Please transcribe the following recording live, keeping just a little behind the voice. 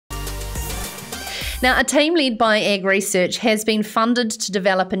Now, a team led by AgResearch has been funded to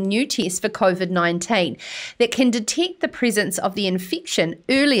develop a new test for COVID-19 that can detect the presence of the infection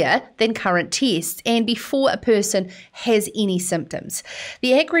earlier than current tests and before a person has any symptoms.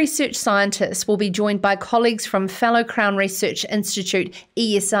 The AgResearch scientists will be joined by colleagues from fellow Crown Research Institute,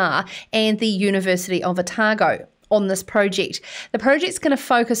 ESR, and the University of Otago on this project. The project's going to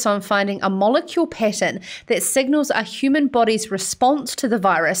focus on finding a molecule pattern that signals a human body's response to the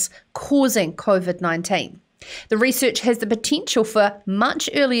virus causing COVID-19. The research has the potential for much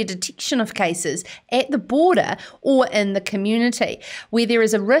earlier detection of cases at the border or in the community, where there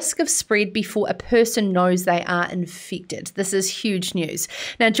is a risk of spread before a person knows they are infected. This is huge news.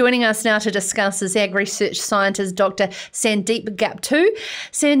 Now, joining us now to discuss is AgResearch scientist Dr Sandeep Gupta.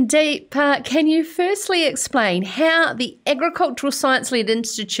 Sandeep, can you firstly explain how the Agricultural Science-led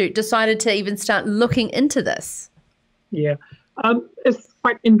Institute decided to even start looking into this? Yeah, it's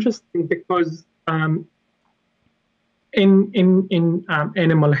quite interesting because in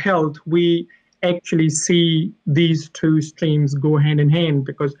animal health, we actually see these two streams go hand in hand,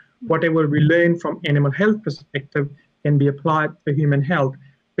 because whatever we learn from animal health perspective can be applied to human health.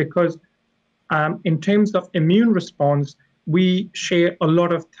 Because in terms of immune response, we share a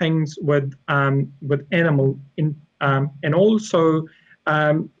lot of things with animal, and also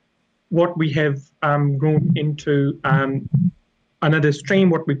what we have grown into another stream,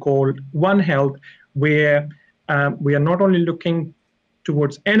 what we call One Health, where we are not only looking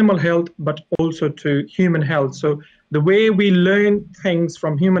towards animal health, but also to human health. So the way we learn things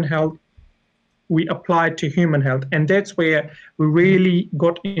from human health, we apply to human health. And that's where we really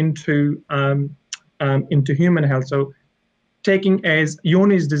got into human health. So taking as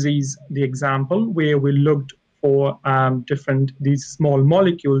Johne's disease, the example, where we looked for these small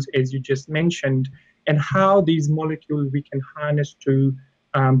molecules, as you just mentioned, and how these molecules we can harness to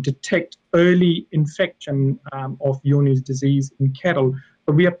detect early infection of Johne's disease in cattle.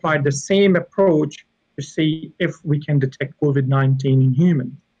 But we applied the same approach to see if we can detect COVID-19 in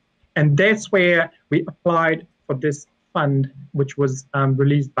humans. And that's where we applied for this fund, which was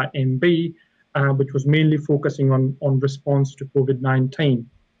released by MB, which was mainly focusing on response to COVID-19.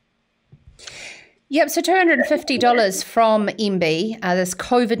 Yep, so $250 from MB, this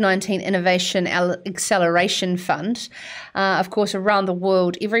COVID-19 Innovation Acceleration Fund. Of course, around the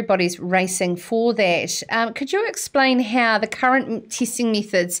world, everybody's racing for that. Could you explain how the current testing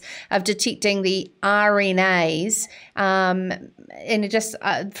methods of detecting the RNAs, and just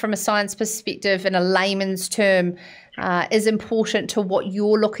from a science perspective, in a layman's term, is important to what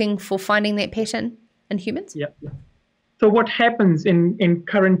you're looking for finding that pattern in humans? Yep. So what happens in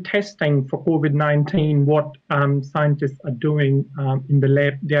current testing for COVID-19, what scientists are doing in the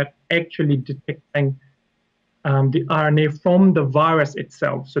lab, they're actually detecting the RNA from the virus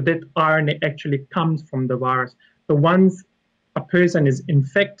itself. So that RNA actually comes from the virus. So once a person is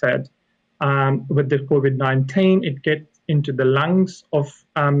infected with the COVID-19, it gets into the lungs of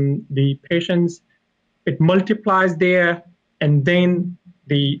the patients, it multiplies there, and then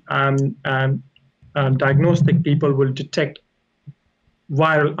the diagnostic people will detect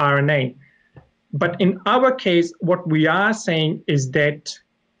viral RNA. But in our case, what we are saying is that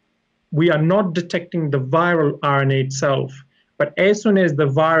we are not detecting the viral RNA itself, but as soon as the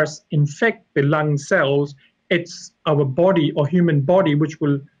virus infects the lung cells, it's our body or human body which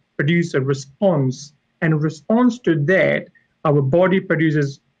will produce a response. And in response to that, our body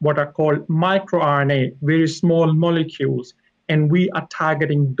produces what are called microRNA, very small molecules. And we are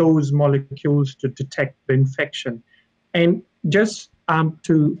targeting those molecules to detect the infection. And just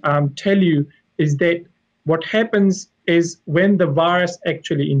to tell you is that what happens is when the virus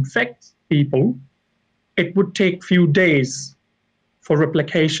actually infects people, it would take few days for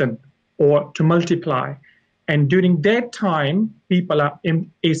replication or to multiply. And during that time, people are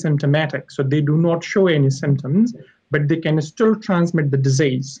asymptomatic. So they do not show any symptoms, but they can still transmit the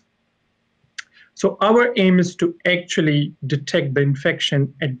disease. So our aim is to actually detect the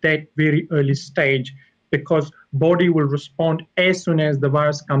infection at that very early stage, because body will respond as soon as the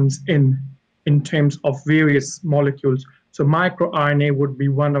virus comes in terms of various molecules. So microRNA would be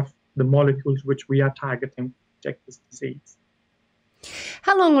one of the molecules which we are targeting to detect this disease.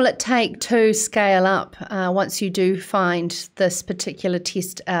 How long will it take to scale up once you do find this particular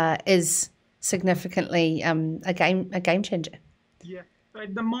test is significantly a game changer? Yeah.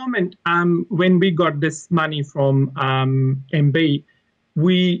 At the moment, when we got this money from MB,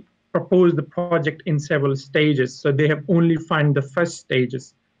 we proposed the project in several stages. So they have only found the first stage,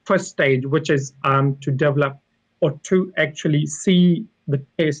 which is to develop or to actually see the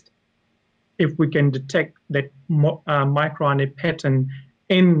test if we can detect that microRNA pattern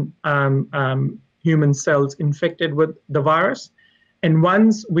in human cells infected with the virus. And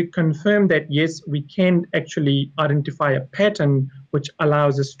once we confirm that, yes, we can actually identify a pattern which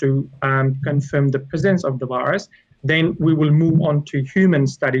allows us to confirm the presence of the virus, then we will move on to human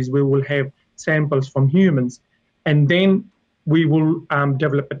studies. We will have samples from humans, and then we will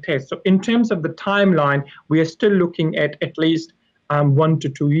develop a test. So in terms of the timeline, we are still looking at least 1 to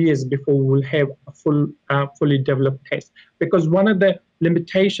 2 years before we will have a fully developed test. Because one of the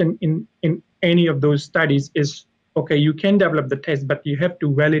limitations in any of those studies is, okay, you can develop the test, but you have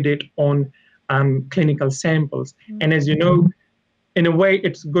to validate on clinical samples. And as you know, in a way,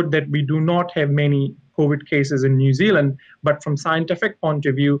 it's good that we do not have many COVID cases in New Zealand, but from scientific point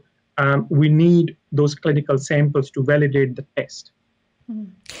of view, we need those clinical samples to validate the test.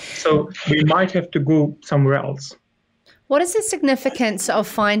 So we might have to go somewhere else. What is the significance of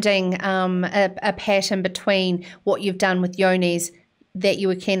finding a pattern between what you've done with Johne's that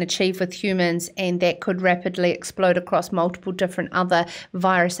you can achieve with humans and that could rapidly explode across multiple different other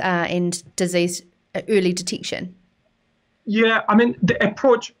virus and disease early detection? Yeah, I mean, the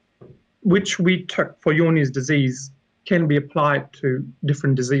approach which we took for Johne's disease can be applied to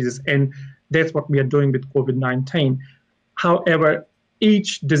different diseases, and that's what we are doing with COVID-19. However,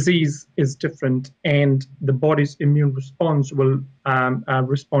 each disease is different, and the body's immune response will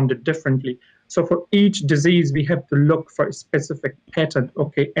respond differently. So for each disease, we have to look for a specific pattern,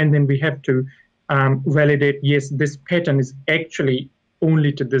 okay, and then we have to validate, yes, this pattern is actually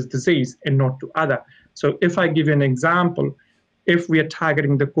only to this disease and not to other. So if I give you an example, if we are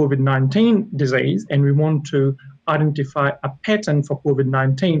targeting the COVID-19 disease and we want to identify a pattern for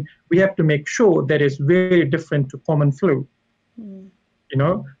COVID-19, we have to make sure that it's very different to common flu. You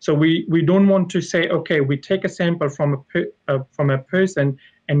know, so we don't want to say, okay, we take a sample from a person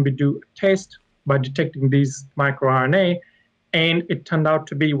and we do a test by detecting these microRNA, and it turned out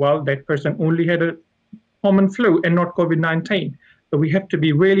to be, well, that person only had a common flu and not COVID-19. So we have to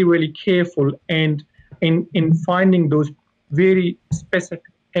be really, really careful and in finding those very specific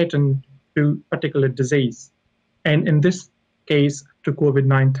pattern to particular disease, and in this case to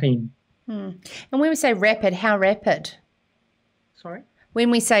COVID-19. And when we say rapid, how rapid? Sorry? When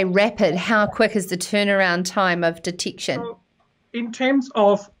we say rapid, how quick is the turnaround time of detection? So in terms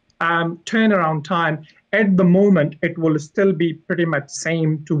of turnaround time, at the moment, it will still be pretty much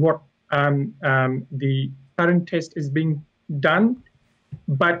same to what the current test is being done.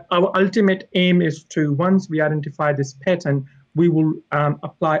 But our ultimate aim is to, once we identify this pattern, we will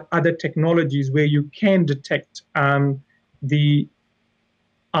apply other technologies where you can detect the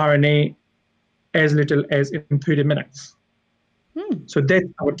RNA as little as in 30 minutes. So that's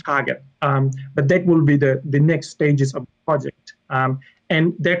our target. But that will be the next stages of the project.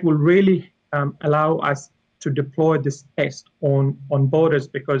 And that will really allow us to deploy this test on borders,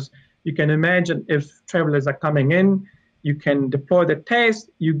 because you can imagine if travelers are coming in, you can deploy the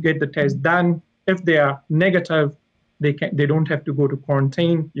test, you get the test done. If they are negative, they don't have to go to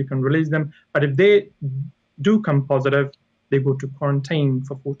quarantine, you can release them. But if they do come positive, they go to quarantine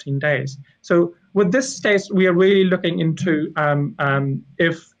for 14 days. So with this test, we are really looking into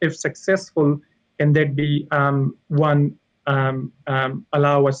if successful, can that be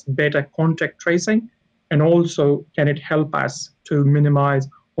allow us better contact tracing, and also can it help us to minimize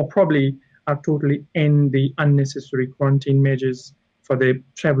or probably totally end the unnecessary quarantine measures for the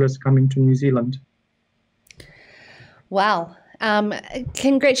travelers coming to New Zealand. Wow.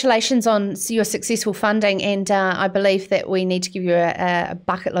 Congratulations on your successful funding, and I believe that we need to give you a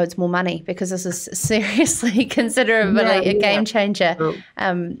bucket loads more money, because this is seriously considerably a game changer.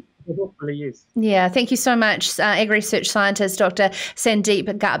 Hopefully, yes. Yeah, thank you so much, AgResearch scientist Dr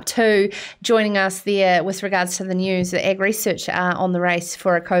Sandeep Gupta, joining us there with regards to the news that AgResearch are on the race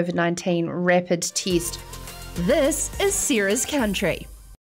for a COVID-19 rapid test. This is Sarah's Country.